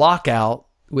during the lockout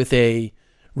with a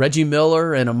Reggie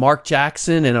Miller and a Mark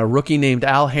Jackson and a rookie named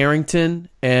Al Harrington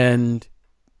and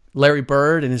Larry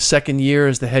Bird in his second year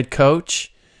as the head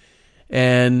coach.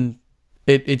 And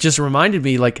it just reminded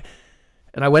me, like,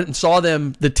 and I went and saw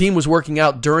them. The team was working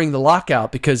out during the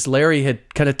lockout because Larry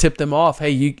had kind of tipped them off.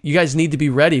 Hey, you guys need to be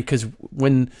ready because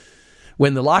when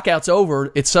the lockout's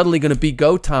over, it's suddenly going to be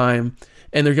go time,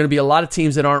 and there are going to be a lot of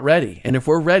teams that aren't ready. And if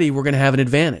we're ready, we're going to have an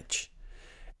advantage.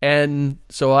 And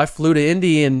so I flew to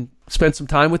Indy and spent some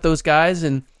time with those guys,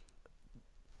 and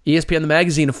ESPN the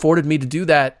magazine afforded me to do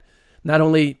that, not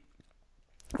only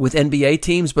with NBA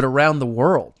teams, but around the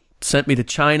world. Sent me to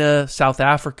China, South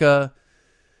Africa,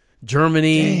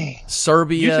 Germany,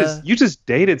 Serbia. You just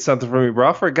dated something for me, bro.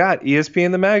 I forgot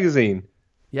ESPN the magazine.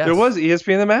 Yes. There was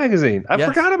ESPN the magazine. I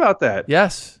forgot about that.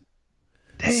 Yes.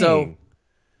 Dang. So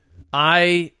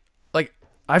I've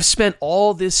spent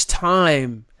all this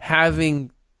time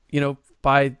having,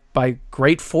 by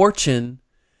great fortune,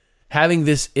 having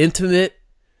this intimate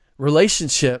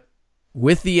relationship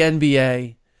with the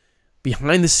NBA,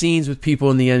 behind the scenes with people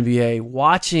in the NBA,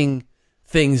 watching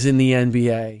things in the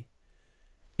NBA.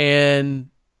 And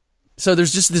so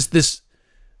there's just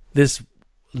this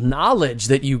knowledge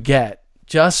that you get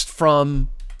just from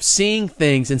seeing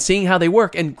things and seeing how they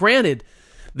work. And granted,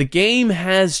 the game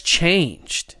has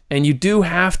changed, and you do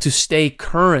have to stay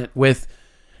current with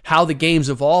how the game's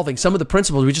evolving. Some of the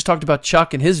principles, we just talked about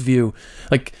Chuck and his view,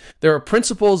 like there are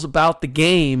principles about the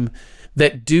game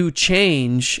that do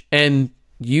change, and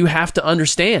you have to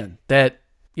understand that,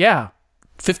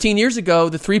 15 years ago,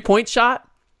 the 3-point shot,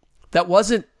 it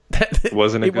wasn't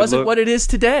what it is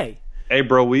today. Hey,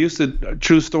 bro,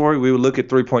 true story, we would look at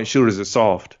 3-point shooters as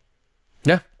soft.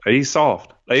 Yeah. He's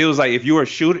soft. It was like, if you were a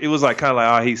shooter, it was like kind of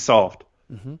like, he's soft.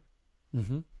 Mm-hmm.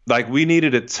 Mm-hmm. Like, we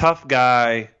needed a tough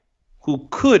guy who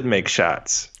could make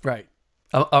shots. Right.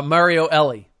 A Mario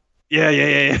Ellie.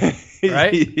 Yeah.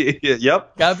 Right?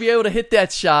 Yep. Got to be able to hit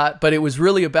that shot, but it was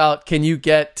really about, can you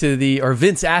get to or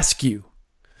Vince Askew.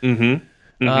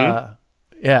 Mm-hmm. Mm-hmm.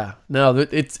 Yeah. No,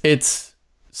 it's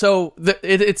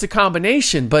a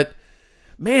combination, but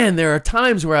man, there are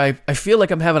times where I feel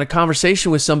like I'm having a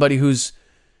conversation with somebody who's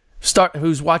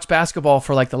watched basketball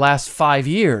for like the last 5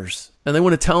 years, and they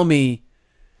want to tell me,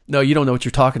 no, you don't know what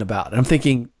you're talking about. And I'm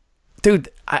thinking, dude,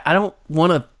 I don't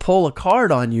want to pull a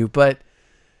card on you, but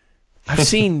I've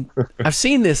seen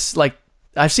this, like,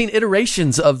 I've seen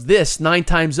iterations of this 9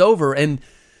 times over, and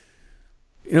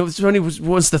somebody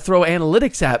wants to throw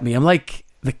analytics at me. I'm like,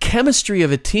 the chemistry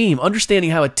of a team, understanding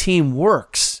how a team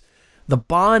works, the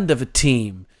bond of a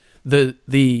team,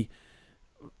 the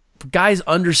guys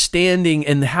understanding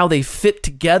and how they fit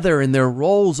together in their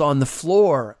roles on the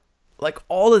floor, like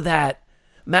all of that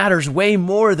matters way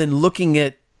more than looking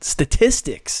at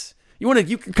statistics.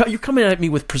 You're coming at me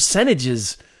with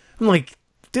percentages. I'm like,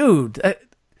 dude,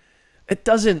 that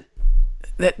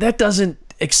doesn't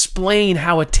explain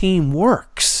how a team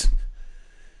works.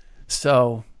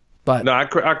 So, but no, I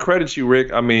credit you,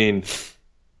 Rick. I mean,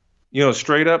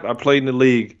 straight up, I played in the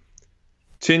league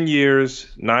 10 years,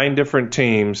 9 different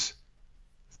teams,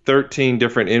 13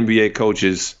 different NBA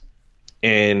coaches,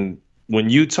 and when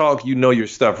you talk, you know your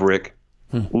stuff, Rick.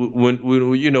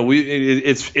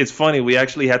 It's funny. We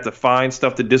actually had to find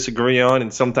stuff to disagree on,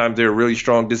 and sometimes there are really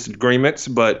strong disagreements.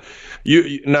 But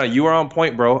you are on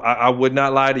point, bro. I would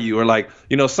not lie to you. Or like,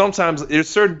 sometimes there's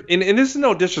certain, and this is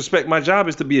no disrespect. My job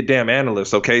is to be a damn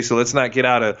analyst. Okay, so let's not get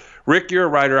out of Rick. You're a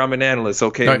writer. I'm an analyst.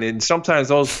 Okay, right. And sometimes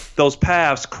those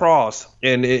paths cross.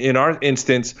 And in our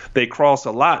instance, they cross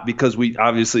a lot because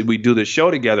we do the show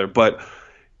together, but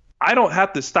I don't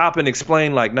have to stop and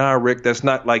explain like, nah, Rick, that's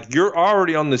not like you're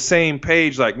already on the same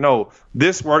page. Like, no,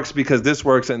 this works because this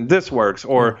works and this works,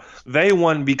 or they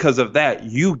won because of that.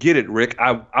 You get it, Rick.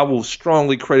 I will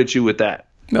strongly credit you with that.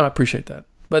 No, I appreciate that.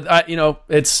 But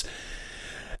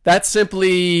that's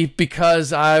simply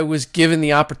because I was given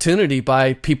the opportunity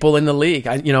by people in the league.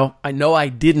 I know I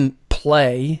didn't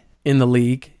play in the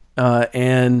league,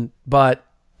 but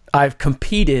I've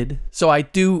competed, so I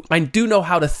do know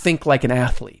how to think like an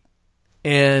athlete.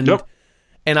 And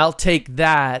I'll take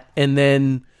that, and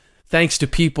then thanks to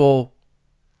people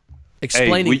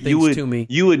explaining things to me.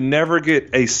 You would never get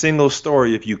a single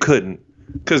story if you couldn't,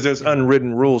 because there's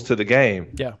unwritten rules to the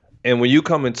game. Yeah. And when you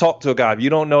come and talk to a guy, if you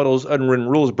don't know those unwritten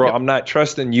rules, bro, I'm not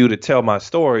trusting you to tell my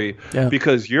story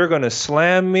because you're going to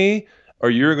slam me or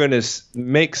you're going to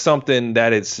make something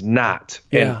that it's not.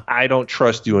 And I don't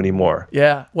trust you anymore.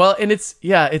 Yeah. Well, and it's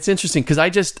interesting because I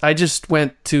just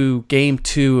went to game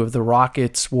 2 of the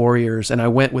Rockets Warriors, and I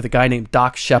went with a guy named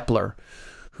Doc Shepler,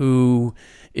 who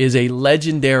is a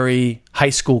legendary high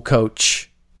school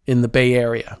coach in the Bay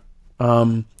Area.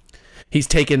 He's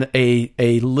taken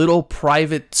a little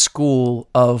private school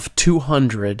of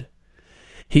 200.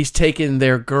 He's taken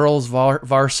their girls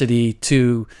varsity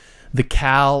to the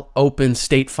Cal Open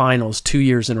State Finals 2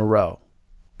 years in a row.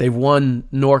 They've won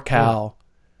NorCal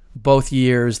both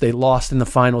years. They lost in the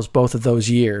finals both of those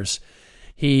years.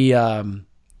 He worked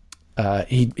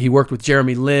with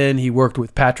Jeremy Lin. He worked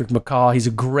with Patrick McCaw. He's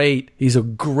a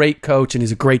great coach, and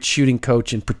he's a great shooting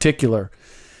coach in particular.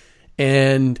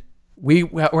 And we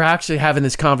were actually having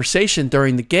this conversation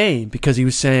during the game because he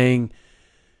was saying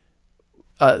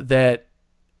that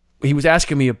he was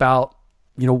asking me about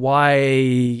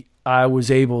why I was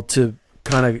able to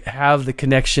kind of have the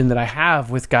connection that I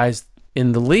have with guys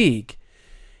in the league,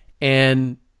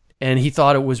 and he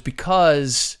thought it was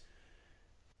because,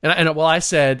 I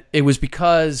said it was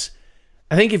because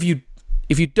I think if you've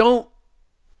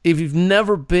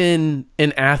never been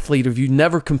an athlete, or if you've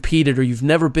never competed, or you've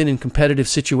never been in competitive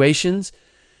situations,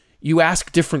 you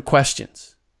ask different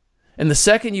questions, and the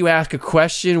second you ask a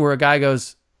question where a guy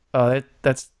goes, "Oh,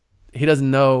 he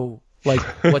doesn't know." Like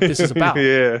what this is about,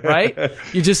 right?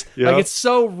 You just like it's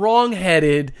so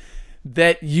wrong-headed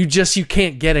that you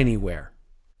can't get anywhere.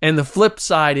 And the flip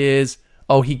side is,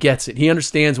 he gets it. He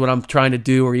understands what I'm trying to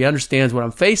do, or he understands what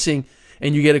I'm facing,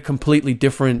 and you get a completely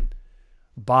different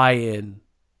buy-in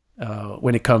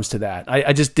when it comes to that.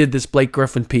 I just did this Blake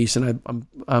Griffin piece, and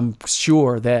I'm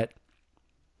sure that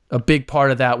a big part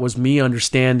of that was me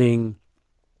understanding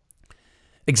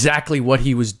exactly what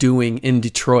he was doing in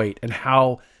Detroit and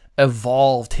how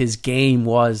evolved his game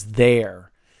was there,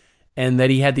 and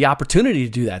that he had the opportunity to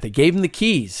do that. They gave him the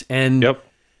keys, and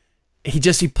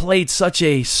he played such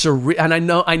a and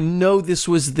I know this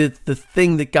was the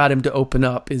thing that got him to open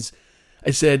up. Is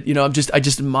I said, I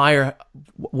just admire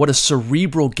what a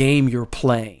cerebral game you're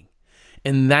playing,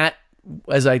 and that,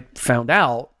 as I found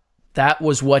out, that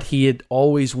was what he had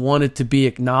always wanted to be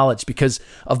acknowledged because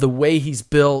of the way he's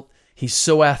built. He's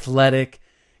so athletic,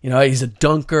 he's a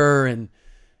dunker, and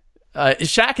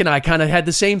Shaq and I kind of had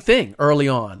the same thing early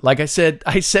on. Like I said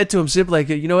to him simply,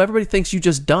 everybody thinks you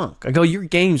just dunk. I go, your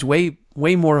game's way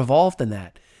more evolved than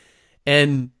that.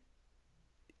 And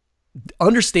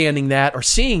understanding that, or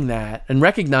seeing that, and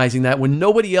recognizing that when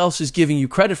nobody else is giving you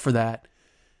credit for that,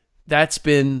 that's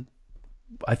been,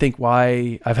 I think,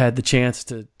 why I've had the chance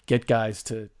to get guys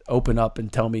to open up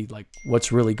and tell me like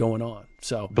what's really going on.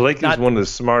 So Blake is one of the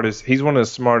smartest. He's one of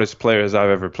the smartest players I've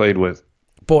ever played with.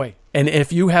 Boy. And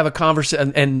if you have a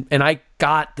conversation, and I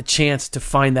got the chance to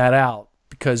find that out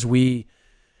because we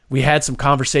had some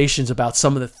conversations about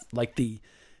some of the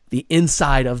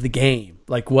inside of the game,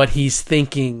 like what he's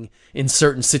thinking in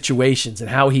certain situations and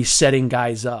how he's setting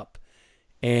guys up.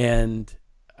 And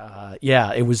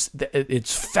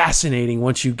it's fascinating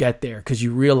once you get there because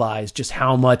you realize just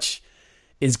how much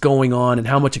is going on and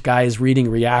how much a guy is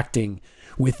reading, reacting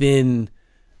within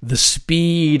the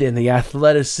speed and the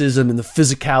athleticism and the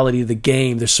physicality of the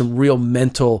game. There's some real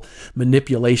mental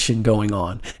manipulation going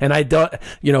on. And I don't,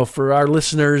 for our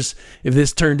listeners, if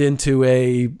this turned into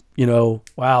a,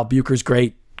 wow, Bucher's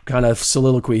great kind of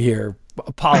soliloquy here,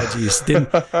 Apologies.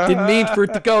 Didn't mean for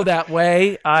it to go that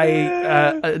way.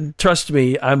 Trust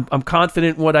me, I'm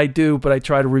confident in what I do, but I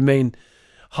try to remain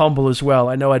humble as well.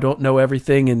 I know I don't know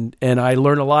everything, and I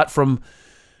learn a lot from.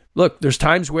 Look, there's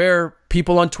times where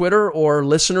people on Twitter or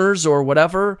listeners or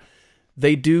whatever,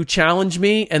 they do challenge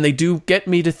me and they do get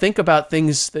me to think about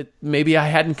things that maybe I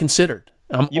hadn't considered.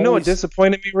 Know what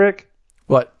disappointed me, Rick?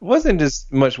 What? It wasn't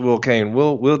just much Will Kane.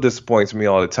 Will disappoints me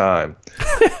all the time.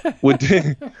 What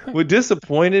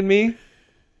disappointed me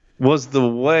was the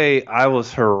way I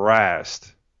was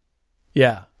harassed.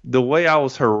 Yeah. The way I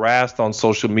was harassed on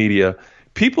social media.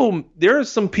 There are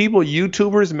some people,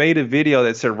 YouTubers made a video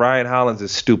that said Ryan Hollins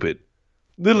is stupid.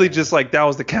 Literally just like that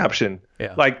was the caption.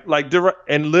 Yeah.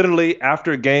 And literally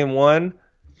after game 1,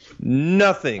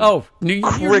 nothing. Oh,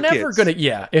 you're never going to.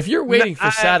 Yeah. If you're waiting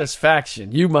for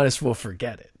satisfaction, you might as well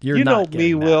forget it. You know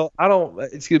me, Will. I don't,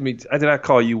 excuse me. I did not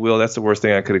call you Will. That's the worst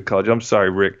thing I could have called you. I'm sorry,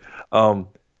 Rick.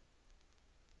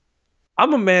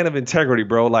 I'm a man of integrity,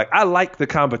 bro. Like, I like the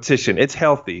competition. It's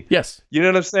healthy. Yes. You know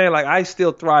what I'm saying? Like, I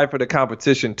still thrive for the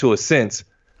competition to a sense.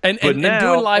 And doing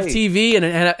live TV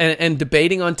and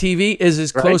debating on TV is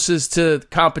as closest to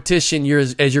competition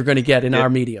as you're going to get in our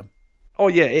medium. Oh,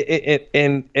 yeah.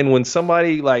 And when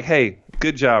somebody like, hey,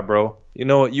 good job, bro. You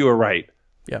know what? You were right.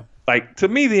 Yeah. Like, to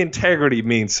me, the integrity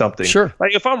means something. Sure.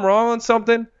 Like, if I'm wrong on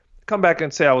something, come back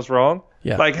and say I was wrong.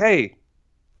 Yeah. Like, hey,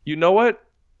 you know what?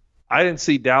 I didn't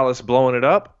see Dallas blowing it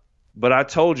up, but I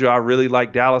told you I really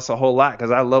like Dallas a whole lot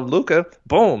because I love Luka.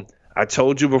 Boom. I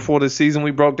told you before the season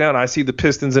we broke down, I see the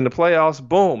Pistons in the playoffs.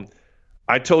 Boom.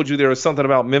 I told you there was something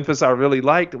about Memphis I really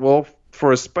liked. Well,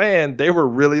 for a span, they were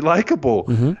really likable.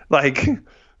 Mm-hmm. Like,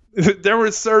 there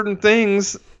were certain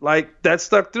things like that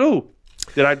stuck through.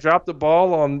 Did I drop the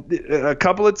ball on a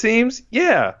couple of teams?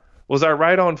 Yeah. Was I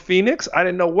right on Phoenix? I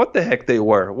didn't know what the heck they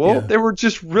were. Well, They were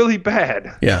just really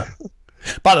bad. Yeah.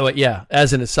 By the way, yeah,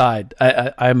 as an aside,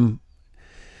 I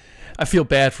feel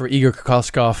bad for Igor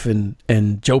Kokoskov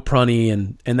and Joe Prunty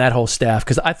and that whole staff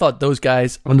because I thought those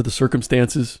guys, under the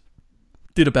circumstances,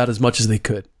 did about as much as they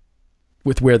could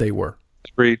with where they were.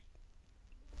 Agreed.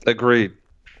 It's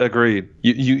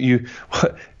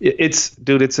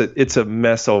a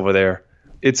mess over there.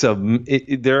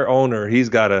 Their owner.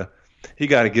 He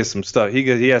got to get some stuff.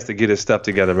 He has to get his stuff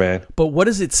together, man. But what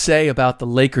does it say about the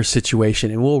Lakers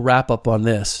situation? And we'll wrap up on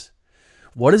this.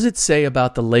 What does it say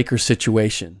about the Lakers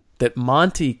situation that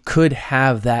Monty could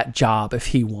have that job if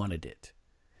he wanted it?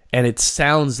 And it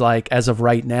sounds like, as of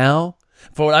right now,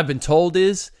 for what I've been told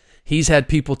is, he's had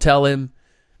people tell him,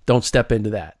 don't step into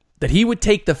that. That he would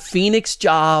take the Phoenix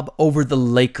job over the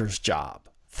Lakers job.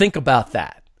 Think about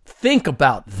that.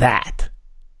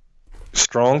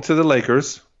 Strong to the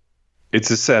Lakers. It's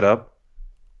a setup.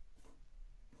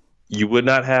 You would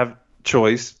not have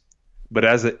choice. But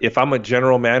if I'm a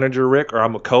general manager, Rick, or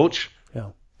I'm a coach,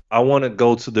 I want to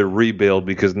go to the rebuild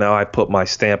because now I put my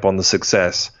stamp on the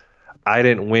success. I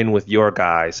didn't win with your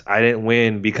guys. I didn't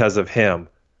win because of him.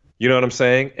 You know what I'm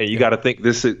saying? And you got to think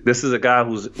this is a guy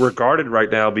who's regarded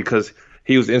right now because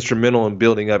he was instrumental in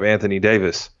building up Anthony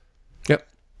Davis. Yep.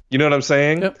 You know what I'm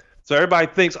saying? Yep. So everybody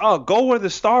thinks, oh, go where the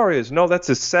star is. No, that's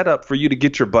a setup for you to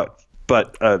get your butt.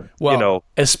 But,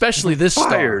 especially this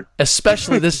star,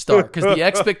 because the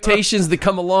expectations that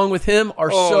come along with him are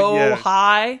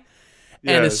high.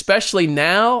 Yes. And especially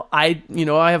now, I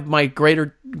have my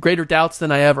greater doubts than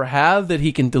I ever have that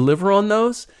he can deliver on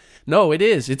those. No,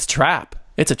 it's trap.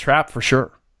 It's a trap for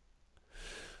sure.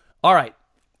 All right.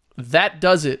 That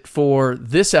does it for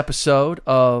this episode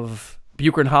of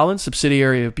Bucher and Holland,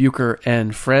 subsidiary of Bucher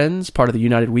and Friends, part of the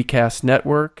United WeCast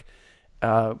network.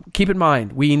 Keep in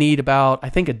mind, we need about, I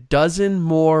think, a dozen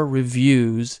more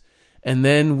reviews, and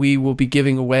then we will be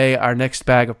giving away our next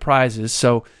bag of prizes.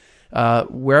 So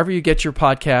wherever you get your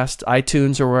podcast,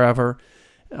 iTunes or wherever,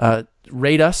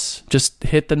 rate us. Just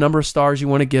hit the number of stars you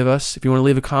want to give us. If you want to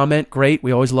leave a comment, great.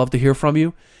 We always love to hear from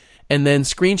you. And then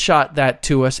screenshot that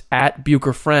to us at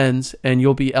Bucher Friends, and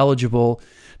you'll be eligible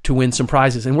to win some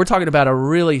prizes. And we're talking about a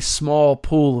really small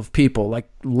pool of people, like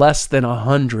less than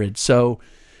 100. So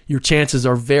your chances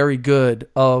are very good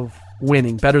of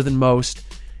winning, better than most,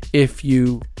 if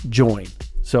you join.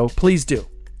 So please do.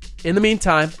 In the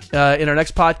meantime, in our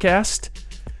next podcast,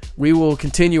 we will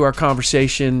continue our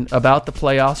conversation about the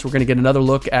playoffs. We're going to get another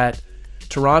look at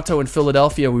Toronto and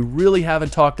Philadelphia. We really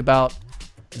haven't talked about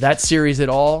that series at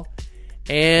all.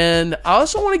 And I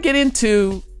also want to get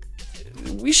into,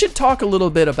 we should talk a little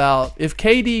bit about if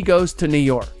KD goes to New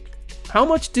York, how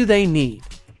much do they need?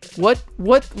 What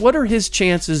are his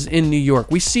chances in New York?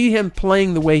 We see him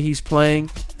playing the way he's playing.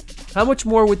 How much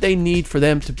more would they need for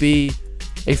them to be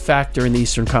a factor in the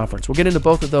Eastern Conference. We'll get into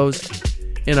both of those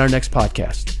in our next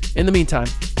podcast. In the meantime,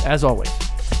 as always,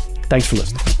 thanks for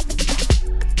listening.